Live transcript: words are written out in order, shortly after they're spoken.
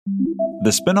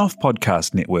The Spin-off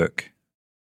Podcast Network.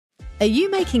 Are you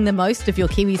making the most of your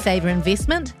KiwiSaver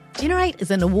investment? Generate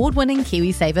is an award-winning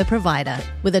KiwiSaver provider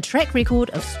with a track record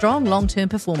of strong long-term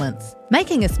performance.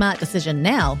 Making a smart decision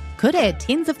now could add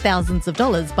tens of thousands of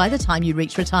dollars by the time you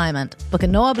reach retirement. Book a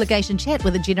no-obligation chat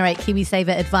with a Generate KiwiSaver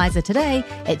advisor today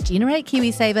at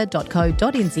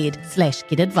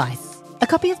generatekiwisaver.co.nz/get-advice. A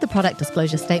copy of the product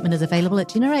disclosure statement is available at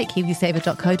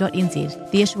generatekiwisaver.co.nz.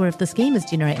 The issuer of the scheme is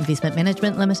Generate Investment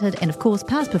Management Limited, and of course,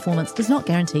 past performance does not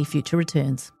guarantee future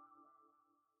returns.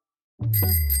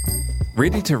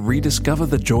 Ready to rediscover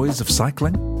the joys of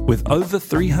cycling? With over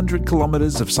 300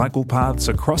 kilometres of cycle paths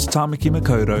across Tāmaki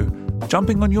Makaurau,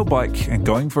 jumping on your bike and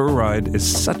going for a ride is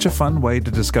such a fun way to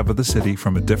discover the city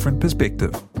from a different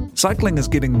perspective. Cycling is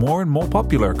getting more and more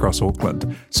popular across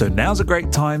Auckland, so now's a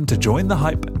great time to join the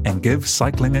hype and give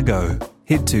cycling a go.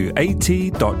 Head to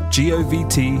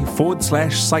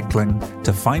at.govt/cycling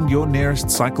to find your nearest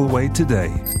cycleway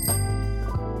today.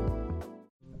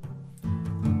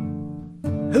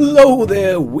 Hello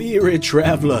there, weary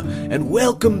traveller, and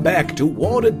welcome back to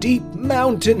Waterdeep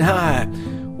Mountain High.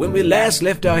 When we last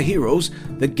left our heroes,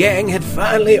 the gang had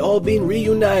finally all been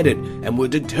reunited and were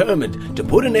determined to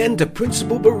put an end to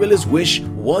Principal Barilla's wish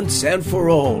once and for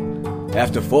all.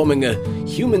 After forming a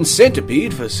human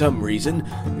centipede for some reason,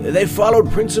 they followed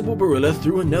Principal Barilla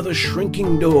through another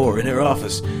shrinking door in her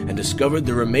office and discovered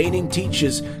the remaining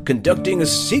teachers conducting a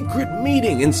secret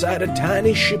meeting inside a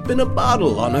tiny ship in a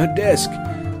bottle on her desk.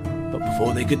 But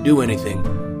before they could do anything,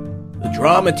 the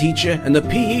drama teacher and the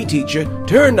PE teacher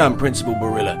turned on Principal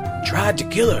Barilla and tried to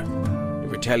kill her. In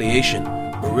retaliation,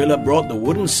 Barilla brought the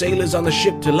wooden sailors on the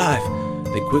ship to life.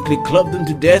 They quickly clubbed them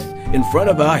to death in front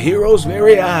of our heroes'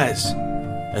 very eyes.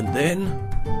 And then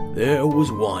there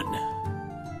was one.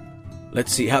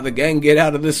 Let's see how the gang get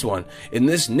out of this one in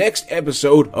this next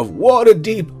episode of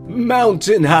Waterdeep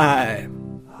Mountain High.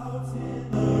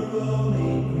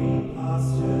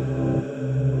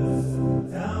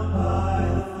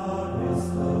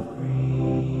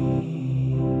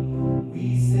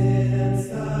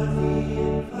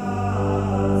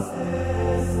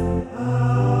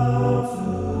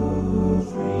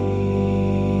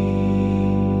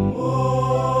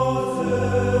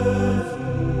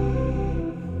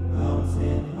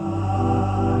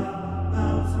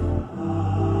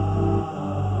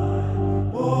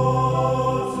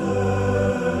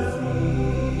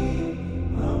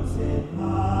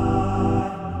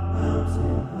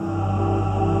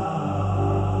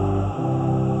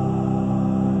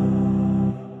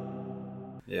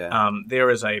 There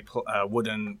is a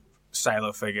wooden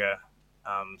sailor figure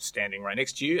standing right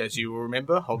next to you, as you will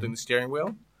remember, holding the steering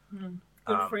wheel.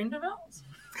 Good friend of ours.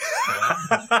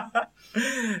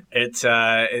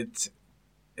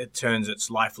 It turns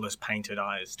its lifeless, painted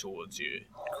eyes towards you.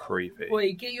 Creepy.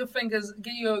 Boy, get your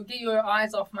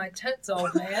eyes off my tits,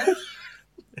 old man.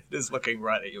 It is looking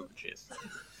right at your chest.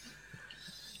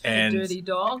 You And dirty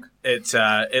dog.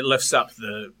 it lifts up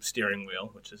the steering wheel,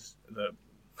 which is the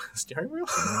steering wheel,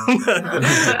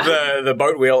 the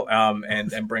boat wheel,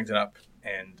 and brings it up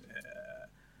and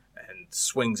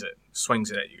swings it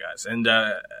at you guys. And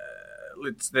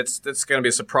that's going to be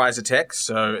a surprise attack.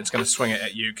 So it's going to swing it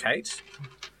at you, Kate.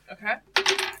 Okay.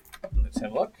 Let's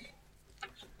have a look.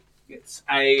 It's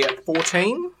a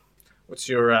 14. What's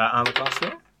your armor class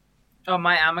there? Oh,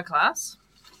 my armor class?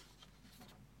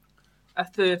 A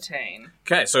 13.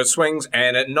 Okay, so it swings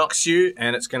and it knocks you,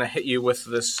 and it's going to hit you with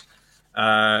this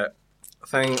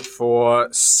thing for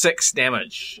 6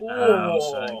 damage. So you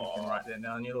can write that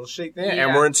down on your little sheet there. Yeah.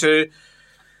 And we're into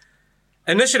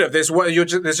initiative. There's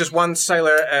just one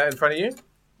sailor in front of you,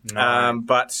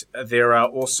 but there are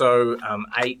also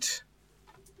 8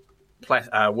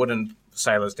 wooden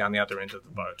sailors down the other end of the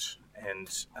boat,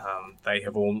 and they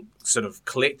have all sort of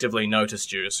collectively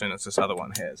noticed you as soon as this other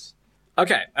one has.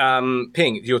 Okay,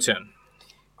 Ping, your turn.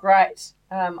 Great.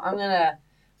 I'm gonna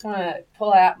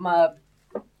pull out my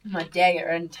dagger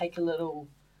and take a little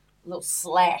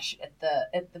slash at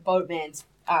the boatman's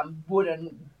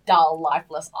wooden, dull,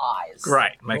 lifeless eyes.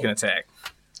 Great, make an attack.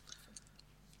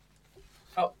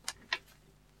 Oh.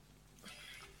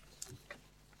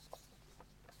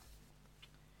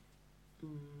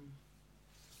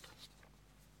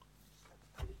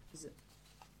 Is it?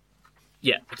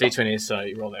 Yeah, D20 is, so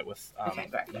you roll that with Okay,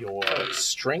 great. your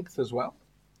strength as well,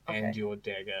 and Okay. your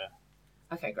dagger.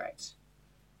 Okay, great.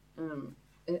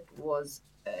 It was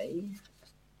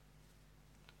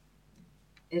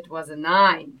a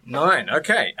 9. 9.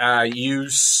 Okay. You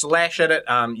slash at it.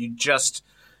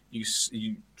 You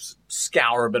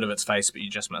scour a bit of its face, but you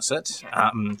just miss it.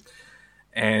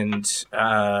 And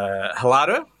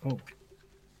Hilado,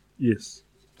 Yes.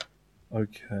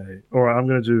 Okay. All right, I'm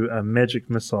going to do a magic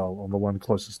missile on the one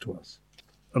closest to us.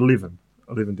 11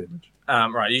 damage.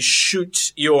 Right, you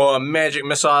shoot your magic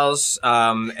missiles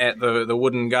at the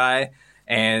wooden guy,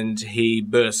 and he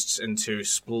bursts into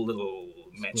little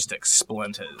matchstick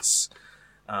splinters.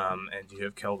 And you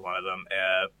have killed one of them.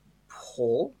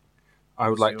 Paul? I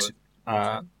would like to.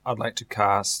 I'd like to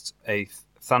cast a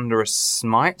thunderous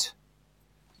smite.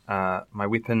 My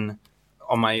weapon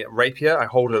on my rapier, I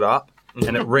hold it up,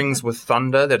 and it rings with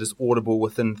thunder that is audible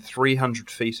within 300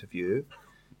 feet of you.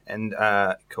 And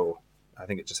cool. I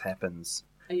think it just happens.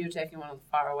 Are you attacking one of the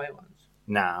faraway ones?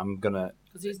 Nah, I'm gonna.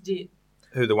 Because he's dead.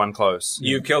 Who, the one close?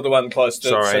 You killed the one close to.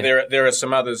 Sorry. So there are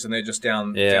some others, and they're just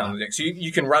down the deck. So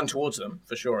you can run towards them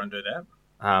for sure and do that.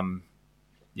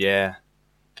 Yeah.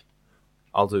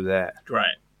 I'll do that.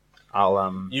 Great.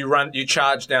 I'll You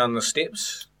charge down the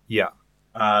steps. Yeah.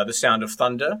 The sound of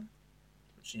thunder,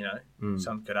 which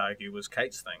some could argue was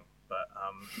Kate's thing, but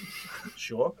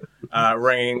sure.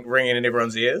 Ringing in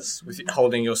everyone's ears, with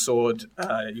holding your sword,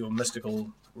 your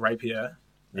mystical rapier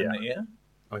in the air.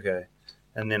 Okay.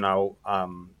 And then I'll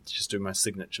just do my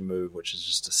signature move, which is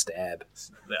just a stab.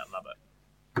 Yeah, love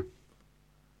it.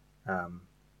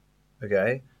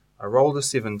 Okay. I rolled a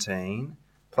 17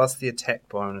 plus the attack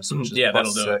bonus, which is that'll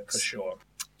plus do 6. it for sure.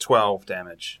 12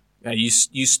 damage.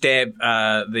 You stab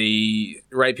the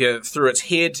rapier through its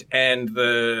head, and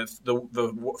the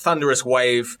thunderous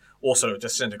wave also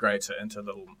disintegrates it into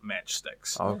little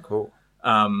matchsticks. Oh, cool.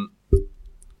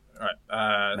 Right.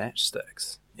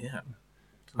 Matchsticks. Yeah.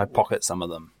 I pocket some of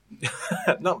them.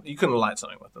 No, you couldn't light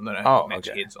something with them. They don't have match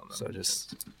okay. heads on them. So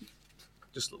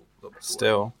just little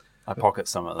still, I pocket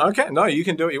some of them. Okay, no, you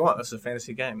can do what you want. This is a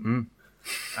fantasy game.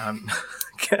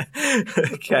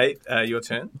 Kate, your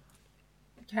turn.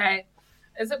 Okay.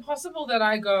 Is it possible that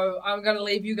I'm going to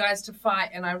leave you guys to fight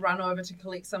and I run over to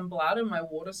collect some blood in my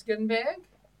water skin bag?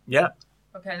 Yeah.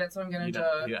 Okay, that's what I'm going to do.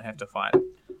 You don't have to fight.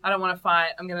 I don't want to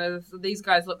fight. These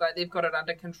guys look like they've got it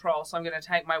under control, so I'm going to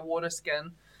take my water skin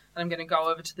and I'm going to go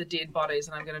over to the dead bodies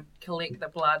and I'm going to collect the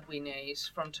blood we need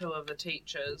from 2 of the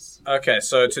teachers. Okay,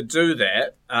 so to do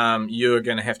that, you're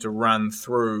going to have to run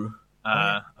through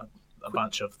a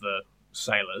bunch of the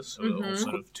sailors who are all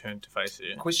sort of turned to face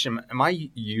you. Question: am I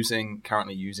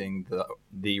currently using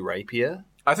the rapier?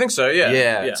 I think so. Yeah.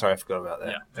 Yeah. Sorry, I forgot about that.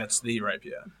 Yeah, that's the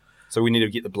rapier. So we need to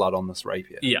get the blood on this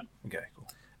rapier. Yeah. Okay. Cool.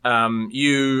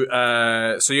 You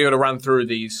got to run through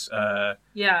these.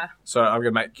 Yeah. So I'm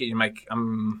going to make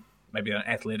maybe an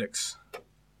athletics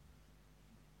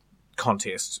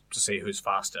contest to see who's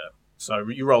faster. So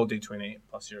you roll d20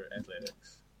 plus your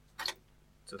athletics,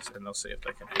 and they'll see if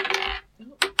they can.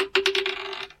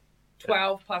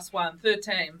 12 plus 1,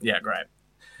 13. Yeah, great.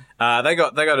 They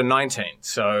got a 19.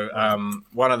 So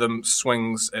one of them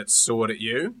swings its sword at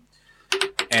you,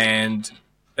 and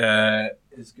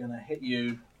is going to hit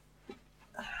you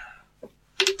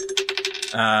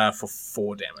for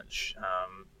 4 damage.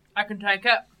 I can take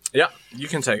it. Yeah, you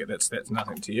can take it. That's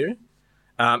nothing to you.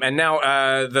 And now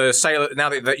the sailor. Now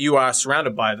that you are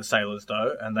surrounded by the sailors,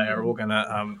 though, and they are all going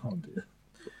to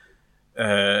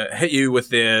hit you with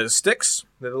their sticks,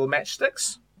 their little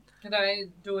matchsticks. Can I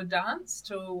do a dance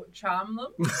to charm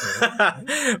them?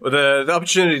 Well, the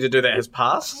opportunity to do that has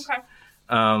passed. Okay.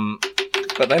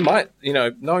 But they might,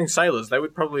 knowing sailors, they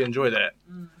would probably enjoy that.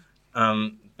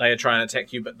 They are trying to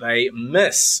attack you, but they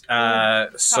miss.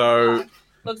 So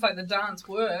looks like the dance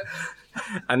worked.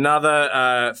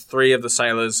 another 3 of the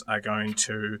sailors are going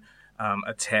to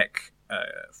attack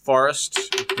Forrest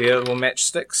with their little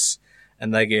matchsticks,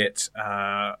 and they get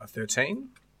a 13.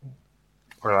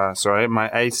 Sorry, my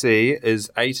AC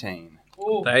is 18.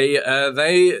 Ooh.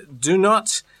 They do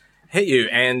not hit you,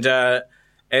 and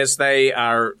as they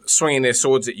are swinging their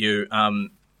swords at you,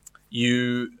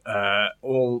 you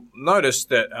all notice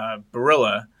that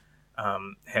Barilla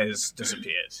has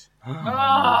disappeared.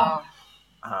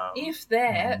 If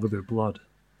that. With her blood.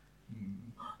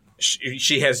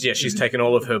 She has, she's taken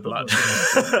all of her blood.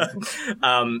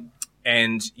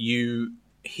 And you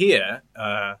hear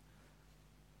the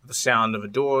sound of a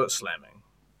door slamming.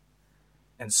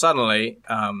 And suddenly,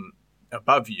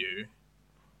 above you,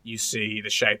 you see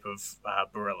the shape of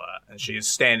Barilla. And she is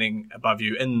standing above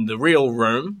you in the real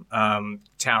room,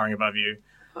 towering above you,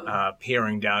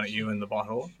 peering down at you in the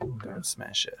bottle. Don't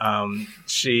smash it.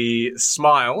 She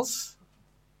smiles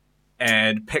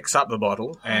and picks up the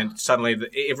bottle, and suddenly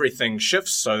everything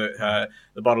shifts so that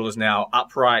the bottle is now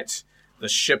upright. The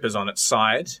ship is on its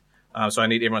side. So I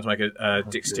need everyone to make a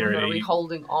dexterity Are we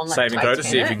holding on like saving throw to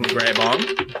see if you can grab on.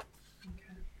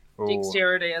 Ooh,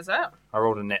 Dexterity, is it? I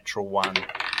rolled a natural 1.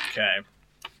 Okay.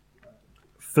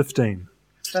 15.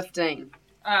 15.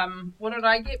 What did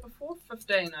I get before?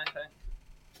 15, I think.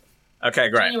 Okay,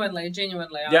 great.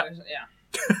 Genuinely. Yep.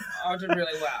 I did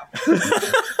really well.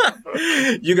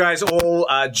 You guys all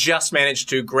just managed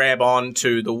to grab on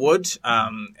to the wood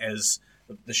as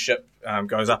the ship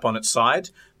goes up on its side.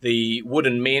 The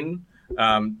wooden men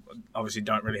obviously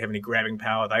don't really have any grabbing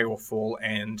power. They all fall.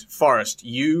 And Forrest,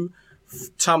 you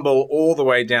tumble all the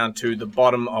way down to the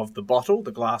bottom of the bottle,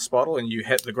 the glass bottle, and you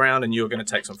hit the ground, and you're going to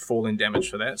take some falling damage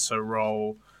for that. So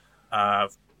roll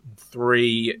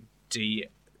 3d,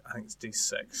 I think it's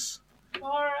d6.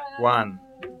 1,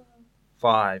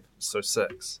 5, so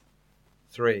 6.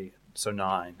 3, so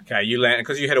 9. Okay, you land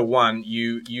because you hit a 1.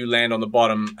 You land on the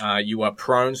bottom. You are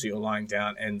prone, so you're lying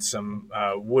down, and some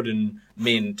wooden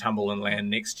men tumble and land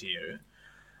next to you.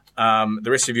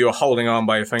 The rest of you are holding on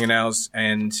by your fingernails,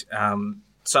 and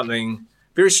something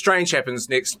very strange happens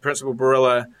next. Principal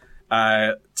Barilla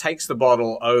takes the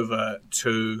bottle over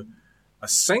to a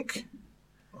sink,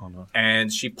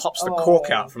 and she pops the cork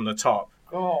out from the top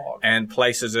and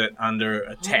places it under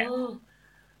a tap.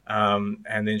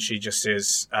 And then she just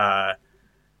says,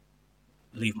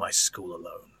 "Leave my school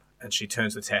alone." And she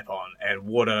turns the tap on, and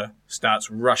water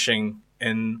starts rushing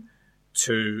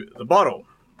into the bottle.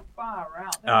 Far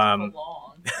out. That's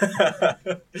long.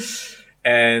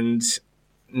 And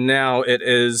now it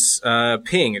is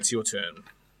Ping. It's your turn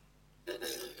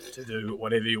to do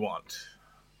whatever you want.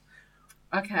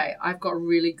 Okay, I've got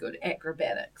really good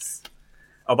acrobatics.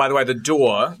 Oh, by the way, the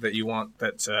door that you want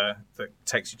that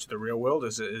takes you to the real world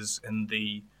is in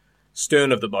the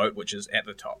stern of the boat, which is at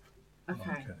the top.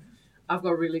 Okay. I've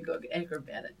got really good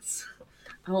acrobatics.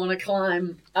 I want to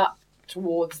climb up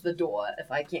towards the door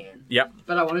if I can. Yep.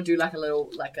 But I want to do like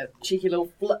a cheeky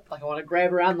little flip. Like I want to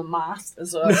grab around the mast and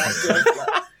sort of like do a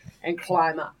flip and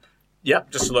climb up.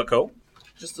 Yep, just to look cool.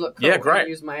 Just to look cool. Yeah, great. And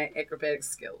use my acrobatic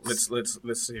skills.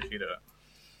 Let's see if you do it.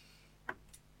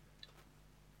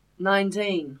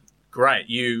 19. Great.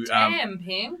 You Damn,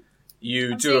 Ping.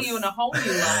 you I'm do seeing you in a hole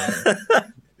you lie.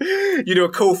 you do a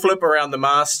cool flip around the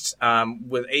mast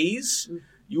with ease.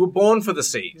 You were born for the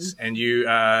seas, and you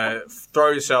throw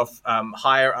yourself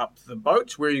higher up the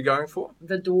boat. Where are you going for?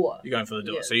 The door. You're going for the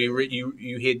door. Yeah. So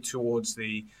you head towards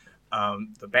the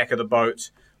back of the boat,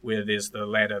 where there's the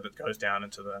ladder that goes down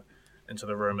into the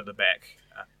room at the back.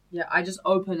 Yeah, I just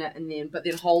open it but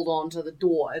then hold on to the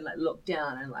door and like look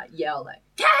down and like yell like,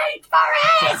 "Kate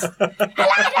Forrest!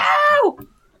 Hello!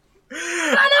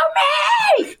 Follow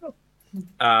me!"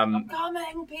 I'm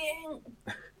coming, Ping.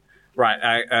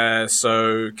 Right.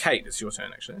 So Kate, it's your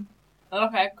turn actually.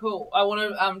 Okay, cool. I want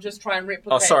to just try and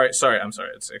replicate. Oh, sorry. I'm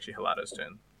sorry. It's actually Halado's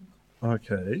turn.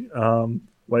 Okay.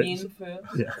 Wait. Men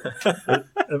first. Yeah.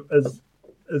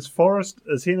 Is Forrest,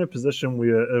 is he in a position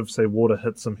where if, say, water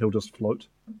hits him, he'll just float?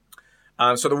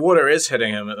 So the water is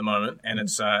hitting him at the moment, and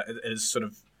it is sort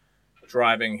of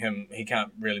driving him. He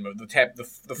can't really move.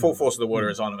 The full force of the water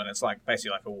is on him, and it's like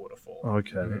basically like a waterfall.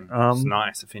 Okay. It's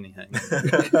nice, if anything.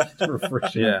 It's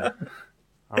refreshing. Yeah.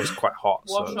 I was quite hot.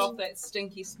 Wash so off that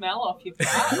stinky smell off your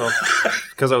butt.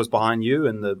 because I was behind you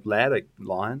in the ladder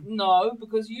line. No,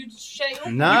 because you shake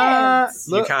your Nah, pants.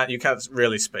 look, You can't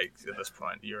really speak at this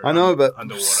point. You're I know, but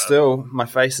underwater. still, my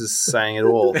face is saying it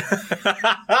all.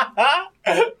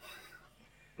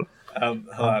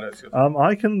 Halado, it's your turn.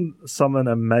 I can summon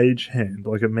a mage hand,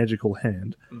 like a magical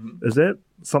hand. Mm-hmm. Is that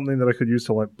something that I could use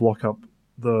to like block up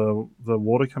the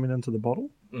water coming into the bottle?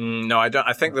 No, I don't.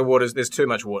 I think there's too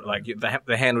much water. Like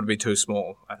the hand would be too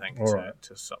small. I think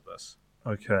to stop this.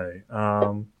 Okay.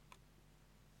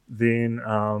 Then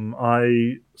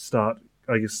I start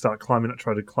climbing.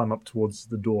 Try to climb up towards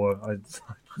the door.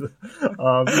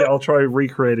 I'll try to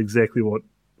recreate exactly what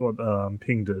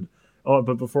Ping did. Oh,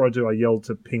 but before I do, I yell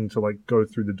to Ping to like go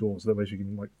through the door so that way she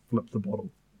can like flip the bottle.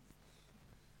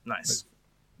 Nice.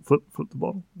 Flip the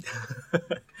bottle.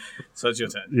 So it's your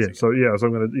turn. Yeah. So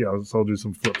I'll do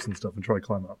some flips and stuff and try to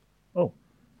climb up. Oh,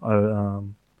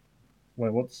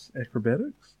 wait, what's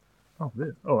acrobatics? Oh,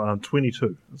 there. Oh,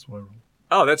 22. That's what I rolled.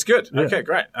 Oh, that's good. Yeah. Okay,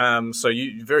 great. So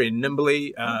you very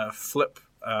nimbly flip,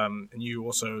 and you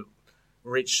also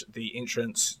reach the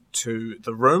entrance to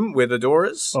the room where the door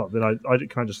is. Oh, then I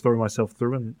can I just throw myself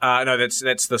through and. No,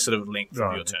 that's the sort of length of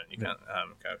Oh, your okay. turn. You can't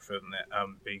go further than that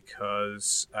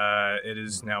because it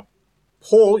is now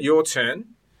Paul, your turn,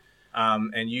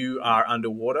 and you are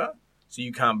underwater, so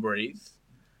you can't breathe.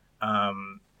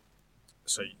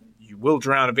 So you will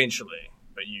drown eventually,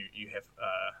 but you have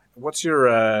what's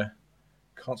your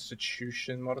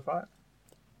Constitution modifier?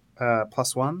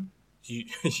 +1. You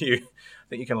I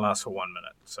think you can last for 1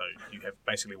 minute, so you have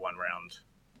basically one round.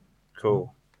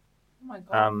 Cool. Oh my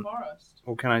god, Um, Forrest.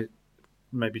 Well, can I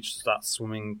maybe just start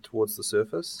swimming towards the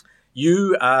surface?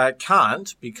 You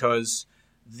can't because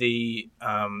the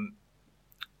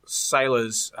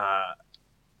sailors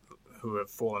who have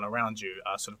fallen around you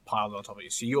are sort of piled on top of you.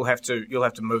 So you'll have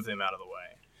to move them out of the way.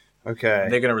 Okay.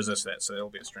 They're going to resist that, so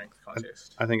it'll be a strength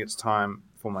contest. I think it's time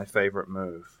for my favourite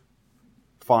move.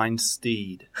 Find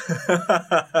steed.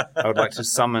 I would like to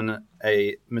summon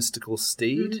a mystical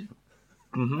steed.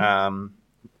 Mm-hmm.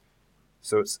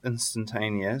 So it's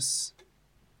instantaneous.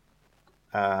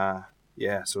 So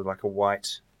like a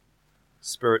white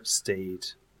spirit steed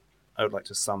I would like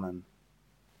to summon.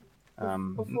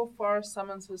 Before Forrest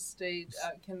summons his steed,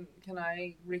 can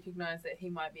I recognize that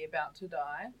he might be about to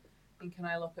die? And can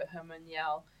I look at him and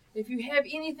yell, if you have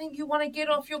anything you want to get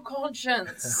off your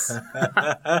conscience, now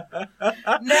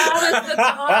is the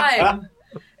time.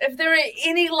 If there are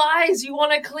any lies you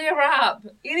want to clear up,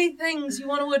 any things you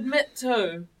want to admit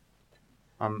to.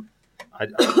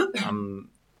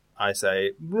 I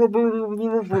say,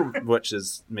 which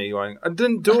is me going, I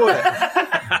didn't do it.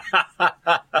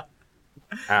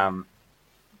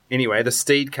 Anyway, the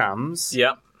steed comes.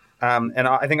 Yep. And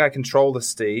I think I control the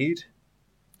steed.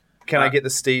 Can I get the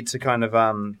steed to kind of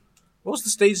What was the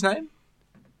steed's name?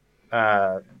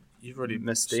 You've already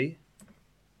Misty.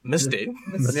 Misty.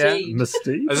 Yeah.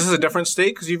 Misty. Is this a different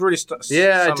steed? Because you've already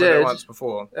Yeah, I summoned did. it once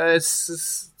before. This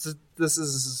is This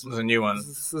is a new one.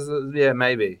 yeah,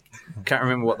 maybe. Can't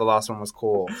remember what the last one was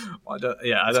called. I don't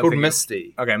It's called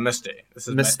Misty. Okay, Misty. This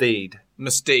is Missteed.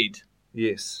 Missteed.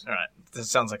 Yes. All right. This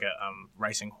sounds like a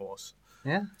racing horse.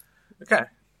 Yeah. Okay.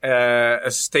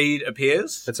 A steed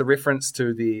appears. It's a reference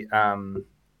to the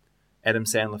Adam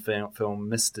Sandler film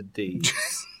Mr.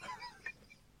 Deeds.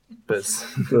 But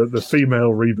The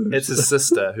female reboot. it's his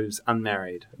sister who's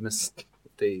unmarried. Miss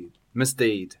Deeds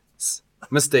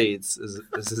is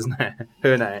his name.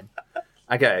 Her name.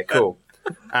 Okay, cool.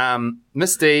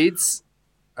 Miss Deeds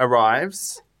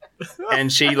arrives,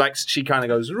 and she kind of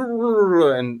goes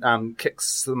and kicks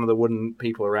some of the wooden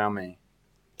people around me.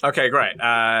 Okay, great.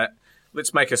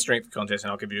 Let's make a strength contest,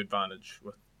 and I'll give you advantage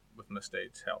with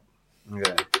Misdeed's help.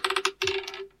 Okay.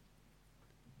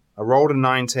 I rolled a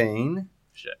 19.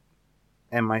 Shit.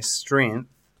 And my strength.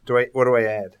 What do I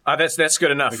add? That's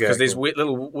good enough because Okay, these cool.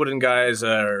 little wooden guys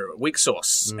are weak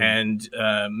sauce, and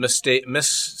Miss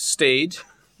Steed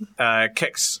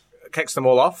kicks them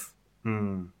all off.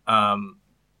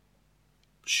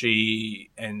 She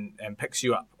and picks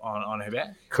you up on her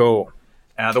back. Cool.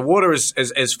 The water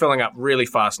is filling up really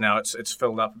fast now. It's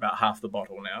filled up about half the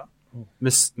bottle now.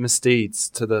 Miss Deeds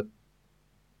to the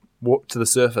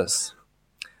surface.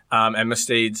 And Miss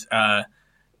Steeds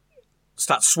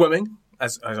starts swimming,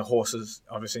 as a horse is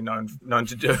obviously known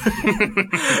to do,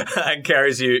 and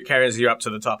carries you up to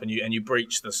the top, and you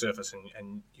breach the surface,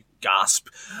 and you gasp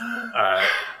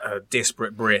a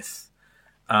desperate breath.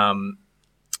 And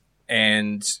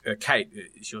Kate,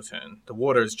 it's your turn. The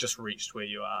water has just reached where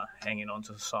you are, hanging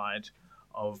onto the side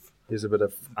of. There's a bit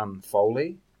of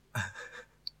Foley.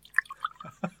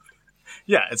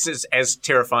 Yeah, it's as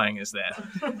terrifying as that.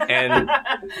 And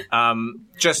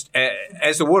just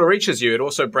as the water reaches you, it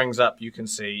also brings up, you can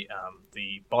see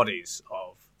the bodies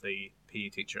of the PE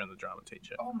teacher and the drama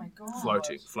teacher. Oh my god.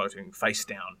 Floating face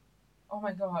down. Oh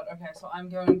my god. Okay, so I'm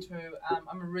going to.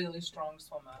 I'm a really strong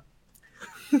swimmer.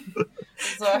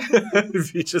 So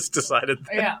You just decided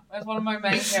that. yeah, that's one of my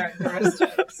main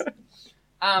characteristics.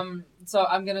 So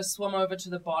I'm going to swim over to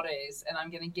the bodies, and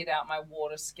I'm going to get out my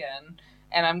water skin,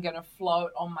 and I'm going to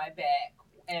float on my back,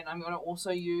 and I'm going to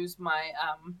also use my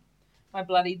my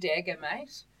bloody dagger,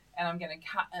 mate, and I'm going to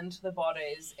cut into the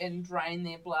bodies and drain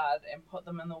their blood and put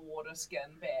them in the water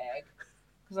skin bag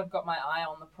because I've got my eye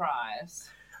on the prize.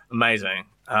 Amazing.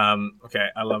 Okay,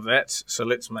 I love that. So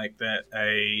let's make that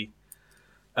a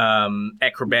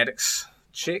acrobatics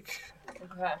check.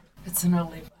 Okay. It's an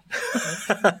 11.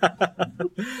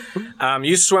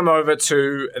 You swim over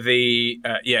to the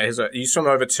you swim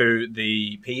over to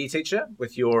the PE teacher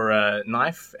with your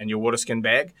knife and your water skin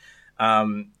bag,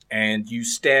 and you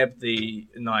stab the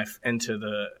knife into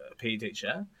the PE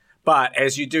teacher. But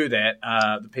as you do that,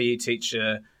 the PE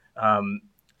teacher,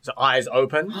 his eyes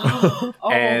open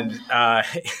and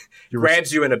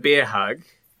grabs you in a bugbear hug,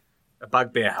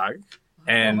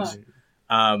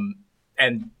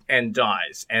 and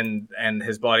dies, and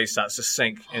his body starts to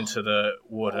sink into the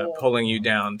water, pulling you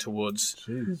down towards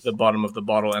the bottom of the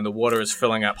bottle, and the water is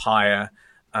filling up higher,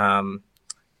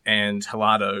 and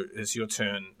Halado, it's your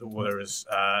turn. The water is...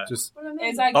 Just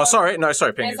As I go, sorry,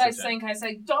 Ping. As I it's your turn. sink, I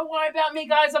say, "Don't worry about me,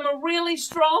 guys. I'm a really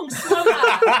strong swimmer."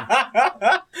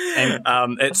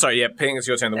 Ping, it's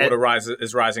your turn. The water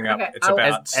is rising up. Okay, It's I'll-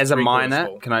 about as a 3/4 minor,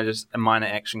 full. a minor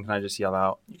action? Can I just yell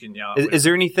out? You can yell. Is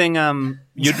there anything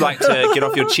you'd like to get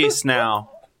off your chest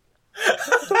now?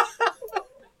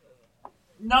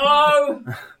 No.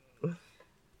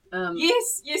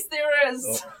 Yes. Yes, there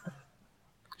is.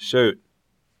 Shoot.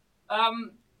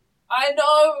 I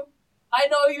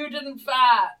know you didn't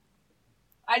fart.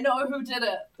 I know who did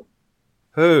it.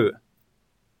 Who?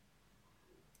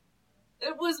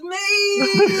 It was me.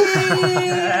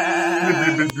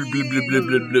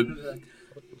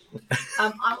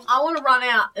 I want to run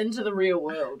out into the real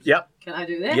world. Yep. Can I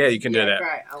do that? Yeah, you can do that.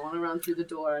 Great. I want to run through the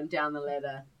door and down the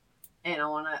ladder, and I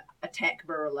want to attack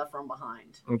Barilla from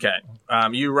behind. Okay.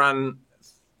 You run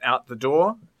out the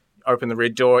door, open the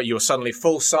red door. You're suddenly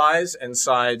full size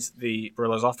inside the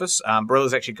Barilla's office.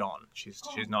 Barilla's actually gone. She's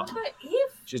not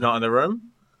in the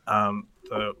room.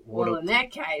 The water. Well, in that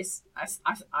case, I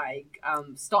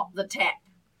stop the tap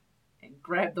and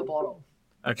grab the bottle.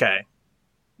 Okay.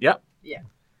 Yep. Yeah.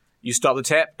 You stop the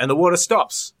tap, and the water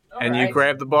stops. And you right.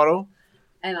 grab the bottle,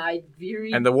 And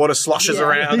and the water sloshes Yeah.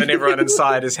 around, and everyone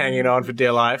inside is hanging on for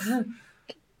dear life.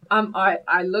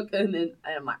 I look in and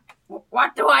I'm like,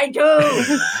 what do I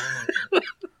do?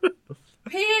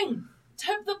 Ping,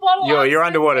 tip the bottle. You're upside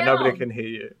underwater. down. Nobody can hear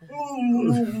you.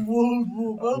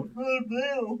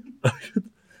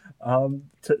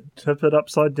 Tip it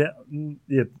upside down.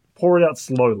 Yeah, pour it out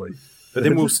slowly. But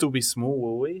then we'll still be small,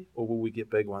 will we? Or will we get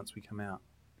big once we come out?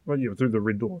 Well, yeah, through the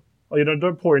red door. Oh, you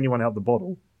don't pour anyone out the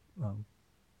bottle.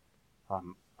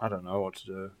 I don't know what to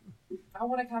do. I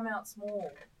want to come out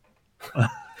small.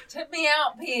 Tip me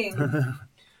out, Ping.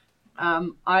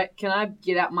 Can I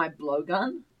get out my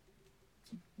blowgun?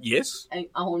 Yes. And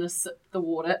I want to sip the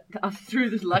water through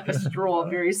like a straw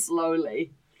very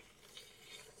slowly.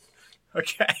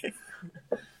 Okay.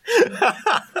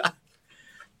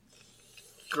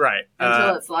 Great.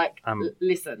 Until it's like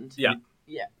listened. Yeah.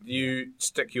 Yeah. You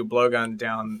stick your blowgun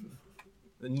down.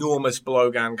 The enormous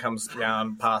blowgun comes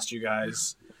down past you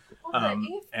guys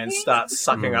and starts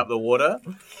sucking up the water.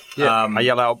 Yeah, I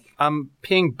yell out,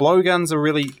 Ping, blowguns are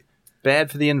really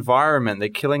bad for the environment. They're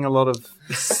killing a lot of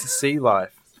sea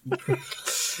life.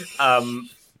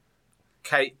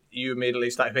 Kate, you immediately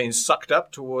start being sucked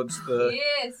up towards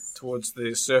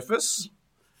the surface,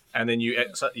 and then you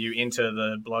enter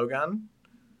the blowgun,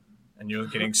 and you're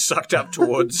getting sucked up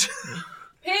towards.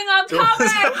 Ping, I'm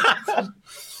coming.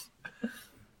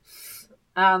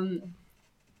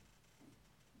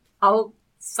 I'll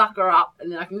suck her up,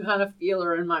 and then I can kind of feel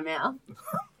her in my mouth.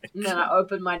 And then I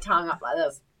open my tongue up like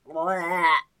this.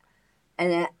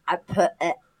 And then I put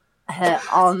her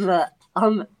on the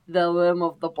rim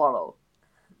of the bottle.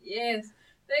 Yes.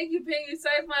 Thank you, Ping. You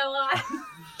saved my life.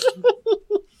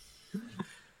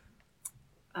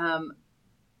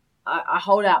 I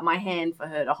hold out my hand for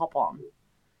her to hop on.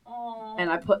 Aww.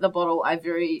 And I put the bottle, I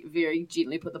very, very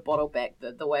gently put the bottle back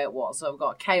the way it was. So I've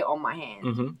got Kate on my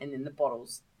hand, and then the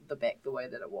bottle's back the way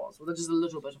that it was, with just a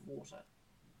little bit of water.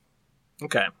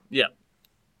 Okay. Yeah.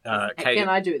 Kate, can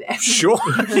I do that? Sure.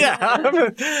 Yeah.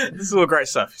 This is all great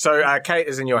stuff. So Kate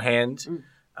is in your hand,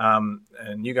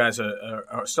 and you guys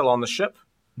are still on the ship.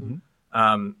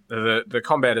 The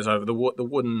combat is over. The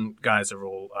wooden guys are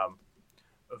all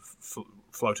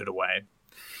floated away.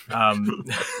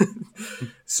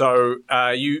 So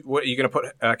are you going to put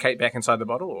Kate back inside the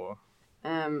bottle, or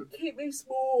Keep me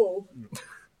small.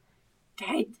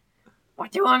 Kate,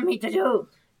 what do you want me to do?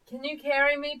 Can you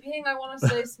carry me, Ping? I want to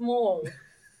stay small.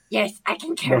 Yes, I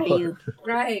can carry you.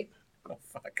 Great.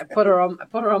 I put her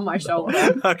on my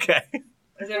shoulder. Okay.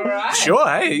 Is that all right? Sure.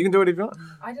 Hey, you can do it if you want.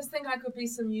 I just think I could be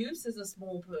some use as a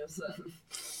small person.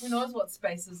 Who knows what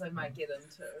spaces I might get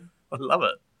into. I love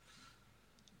it.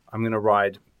 I'm going to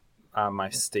ride my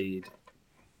steed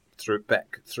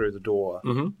back through the door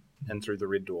and through the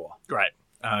red door. Great.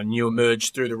 You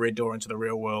emerge through the red door into the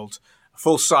real world,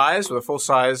 full size with a full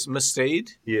size Miss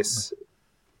Steed. Yes.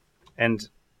 And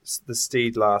the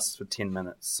steed lasts for 10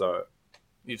 minutes, so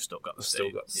You've still got the still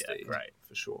steed. got the steed. Yeah, great.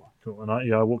 For sure. Cool. And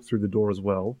I walk through the door as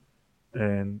well.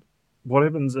 And what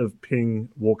happens if Ping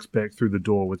walks back through the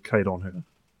door with Kate on her?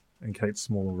 And Kate's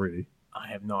small already. I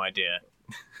have no idea.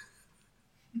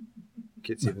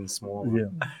 Gets even smaller. Yeah.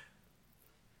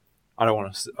 I don't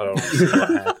want to see what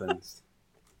happens.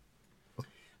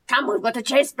 Come, we've got to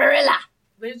chase Barilla.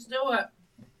 Let's do it.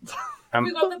 Um,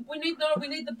 We need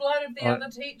the blood of the other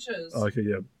teachers. Okay,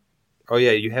 yeah. Oh,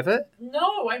 yeah, you have it?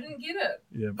 No, I didn't get it.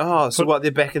 Yeah. Oh, so what,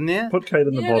 they're back in there? Put Kate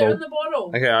in the They're bottle. in the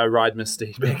bottle. Okay, I ride Miss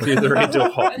Steed back through the red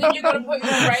door. And then you got to put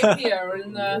your rapier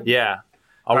in the... Yeah.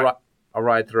 I'll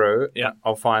ride through. Yeah.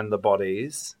 I'll find the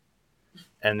bodies.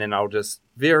 And then I'll just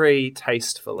very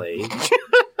tastefully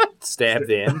stab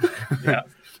them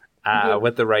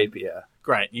with the rapier.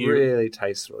 Great. Really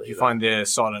tastefully. You find their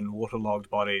sodden, waterlogged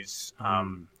bodies,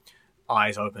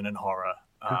 eyes open in horror,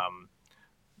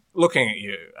 looking at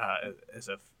you as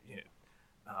if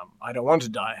I don't want to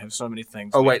die. I have so many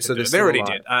things. Oh, left wait, to so do. they're they still already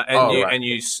alive. did, Right.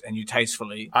 and you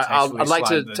tastefully. I'd like slide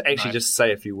to the actually knife. just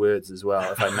say a few words as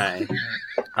well, if I may.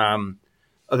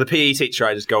 The PE teacher,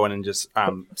 I just go in and just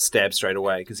stab straight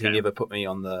away because he never put me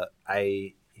on the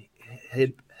A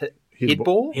head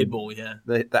ball. Head ball, yeah.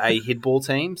 The A head ball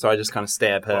team, so I just kind of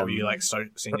stab him. What, were you like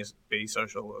senior B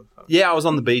social? Or something? Yeah, I was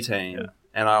on the B team,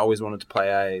 and I always wanted to play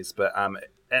A's, but and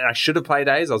I should have played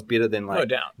A's. I was better than No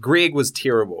doubt. Greg was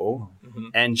terrible,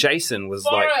 and Jason was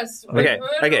Forrest, like we've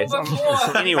heard it all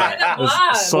before. Anyway. Say that There's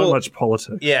loud. so much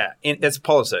politics. Yeah, it's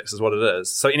politics is what it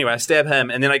is. So anyway, I stab him,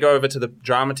 and then I go over to the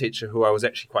drama teacher who I was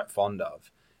actually quite fond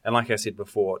of. And like I said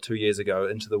before, 2 years ago,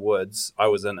 Into the Woods, I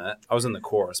was in it. I was in the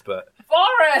chorus, but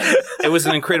Forrest! it was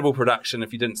an incredible production.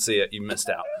 If you didn't see it, you missed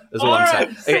out, is all I'm saying.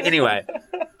 Forrest! Okay, anyway,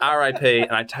 R.I.P.,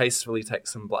 and I tastefully take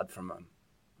some blood from him.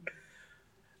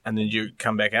 And then you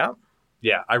come back out.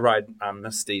 Yeah, I ride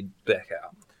Miss Steed back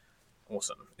out.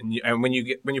 Awesome. And when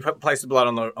you place the blood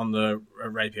on the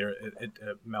rapier, it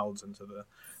melds into the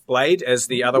blade as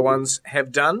the other ones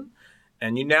have done,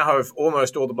 and you now have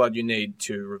almost all the blood you need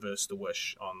to reverse the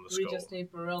wish on the We skull. just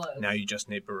need Barillas. Now you just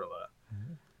need Barilla.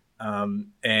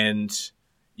 And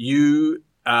you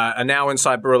are now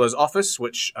inside Barilla's office,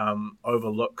 which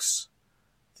overlooks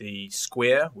the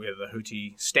square where the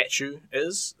Hootie statue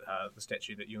is, the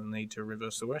statue that you'll need to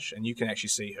reverse the wish. And you can actually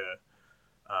see her.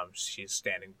 She's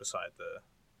standing beside the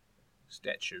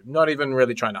statue. Not even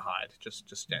really trying to hide, just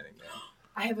standing there.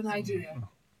 I have an idea.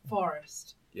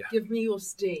 Forrest, Yeah. give me your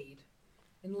steed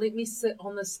and let me sit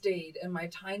on the steed in my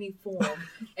tiny form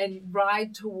and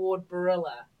ride toward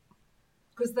Barilla.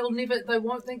 Because they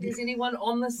won't think there's anyone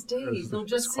on the steed. They'll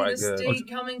just see quite the good. steed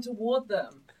coming toward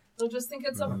them. They'll just think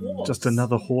it's a horse. Just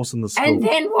another horse in the school. And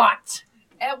then what?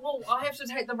 Well, I have to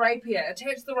take the rapier,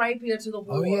 attach the rapier to the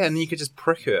horse. Oh, yeah, and then you could just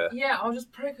prick her. Yeah, I'll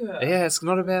just prick her. Yeah, it's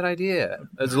not a bad idea.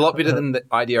 It's a lot better than the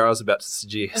idea I was about to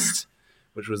suggest,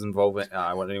 which was involving...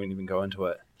 I won't even go into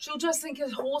it. She'll just think a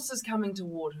horse is coming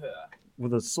toward her.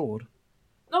 With a sword.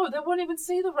 No, they won't even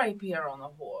see the rapier on the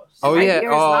horse. Oh, yeah. Rapier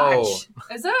is Oh, large.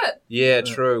 Is it? yeah,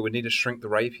 true. We need to shrink the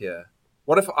rapier.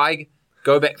 What if I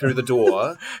go back through the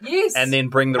door Yes. and then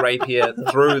bring the rapier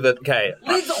through the... Okay.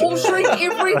 Let's all shrink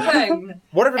everything.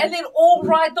 What if... And then all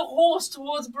ride the horse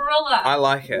towards Barilla. I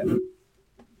like it.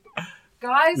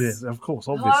 Guys, Yes, of course,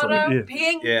 obviously. Clara, Yeah.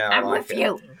 Ping, Yeah, I I'm like with it.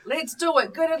 you. let's do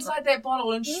it. Get inside that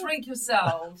bottle and shrink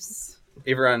yourselves.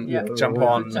 Everyone, Yeah. jump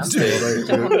on. Jump.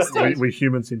 Steve. We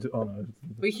humans seem to. Oh no.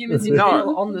 We humans need No. to be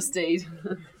on the steed.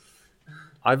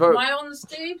 I vote... Am I on the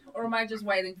steed or am I just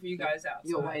waiting for you guys out?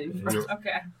 You're waiting for You're-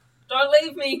 Okay. Don't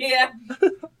leave me here.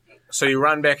 So you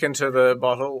run back into the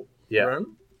bottle Yeah.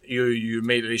 room. You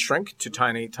immediately shrink to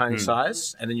tiny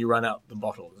size, and then you run out the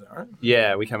bottle. Is that right?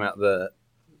 Yeah, we come out the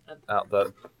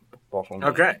bottle.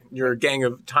 Okay. You're a gang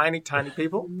of tiny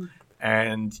people,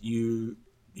 and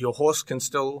your horse can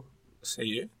still see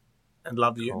you and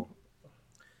love you. Cool.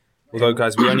 Although,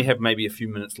 guys, we only have maybe a few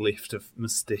minutes left of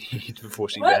Miss Steed before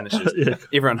she What? vanishes. Yeah.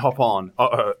 Everyone, hop on.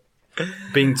 Uh-oh.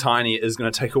 Being tiny is going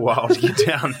to take a while to get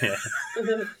down there.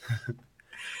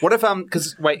 What if,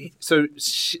 because, wait, so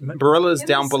Barilla's Can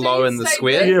down the below steed in the stay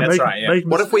square? big? Yeah, That's make, right, yeah. make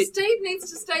What if we... The steed needs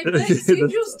to stay big. Yeah, Send your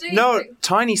that's- steed. No,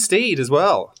 tiny Steed as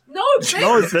well. No, big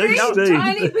No, steed, big steed.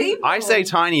 tiny people. I say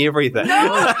tiny everything.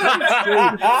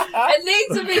 It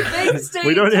needs to be big steed,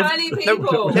 We don't have- tiny No,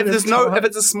 people. if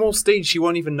it's a small steed, she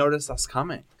won't even notice us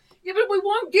coming. Yeah, but we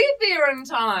won't get there in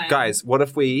time. Guys, what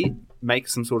if we make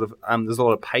some sort of... there's a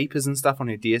lot of papers and stuff on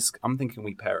your desk. I'm thinking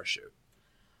we parachute.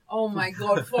 Oh my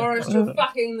god, Forrest, you're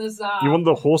fucking this up. You want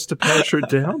the horse to parachute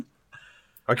down?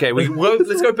 Okay,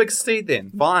 let's go big Steed then.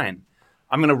 Fine.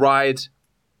 I'm going to ride...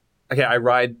 Okay, I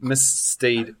ride Miss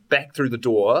Steed back through the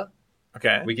door.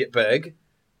 Okay. We get big.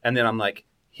 And then I'm like,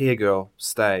 here, girl,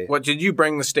 stay. What did you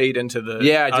bring the steed into the?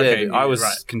 Yeah, I did. Okay, I was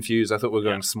right. confused. I thought we were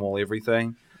going small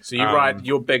everything. So you ride.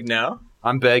 You're big now.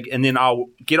 I'm big. And then I'll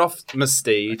get off Miss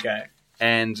Steed Okay.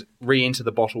 and re-enter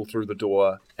the bottle through the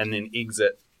door and then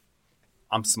exit.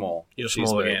 I'm small. You're She's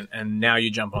small big. again, and now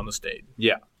you jump on the steed.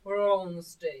 Yeah. We're all on the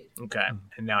steed. Okay.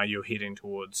 And now you're heading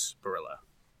towards Barilla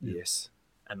Yes.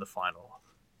 and the final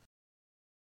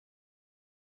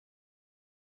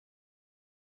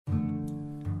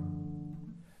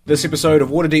This episode of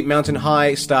Waterdeep Mountain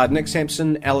High starred Nick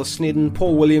Sampson, Alice Snedden,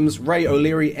 Paul Williams, Ray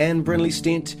O'Leary, and Brinley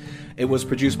Stent. It was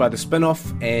produced by The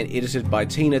Spinoff and edited by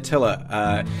Tina Tiller.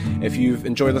 If you've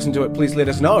enjoyed listening to it, please let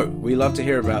us know. We love to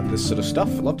hear about this sort of stuff.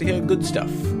 Love to hear good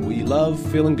stuff. We love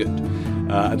feeling good.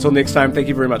 Until next time, thank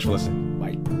you very much for listening.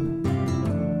 Bye.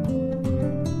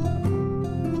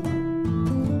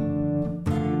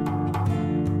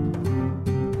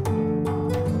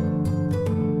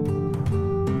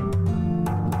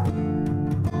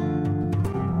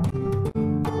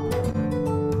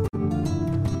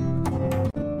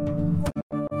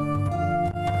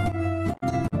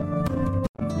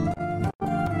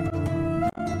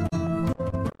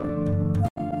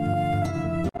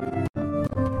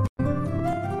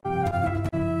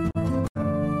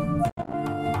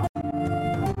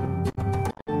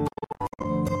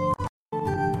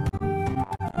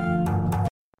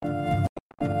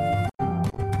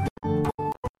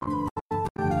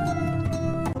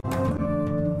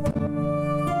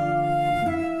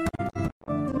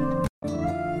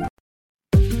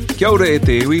 Kia ora e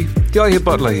te iwi, Te Aihe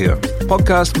Butler here,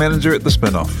 podcast manager at The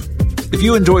Spinoff. If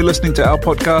you enjoy listening to our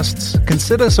podcasts,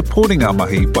 consider supporting our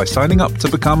mahi by signing up to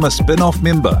become a Spinoff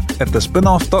member at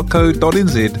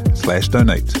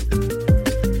thespinoff.co.nz/donate.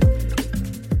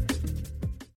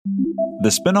 The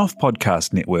Spinoff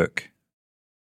Podcast Network.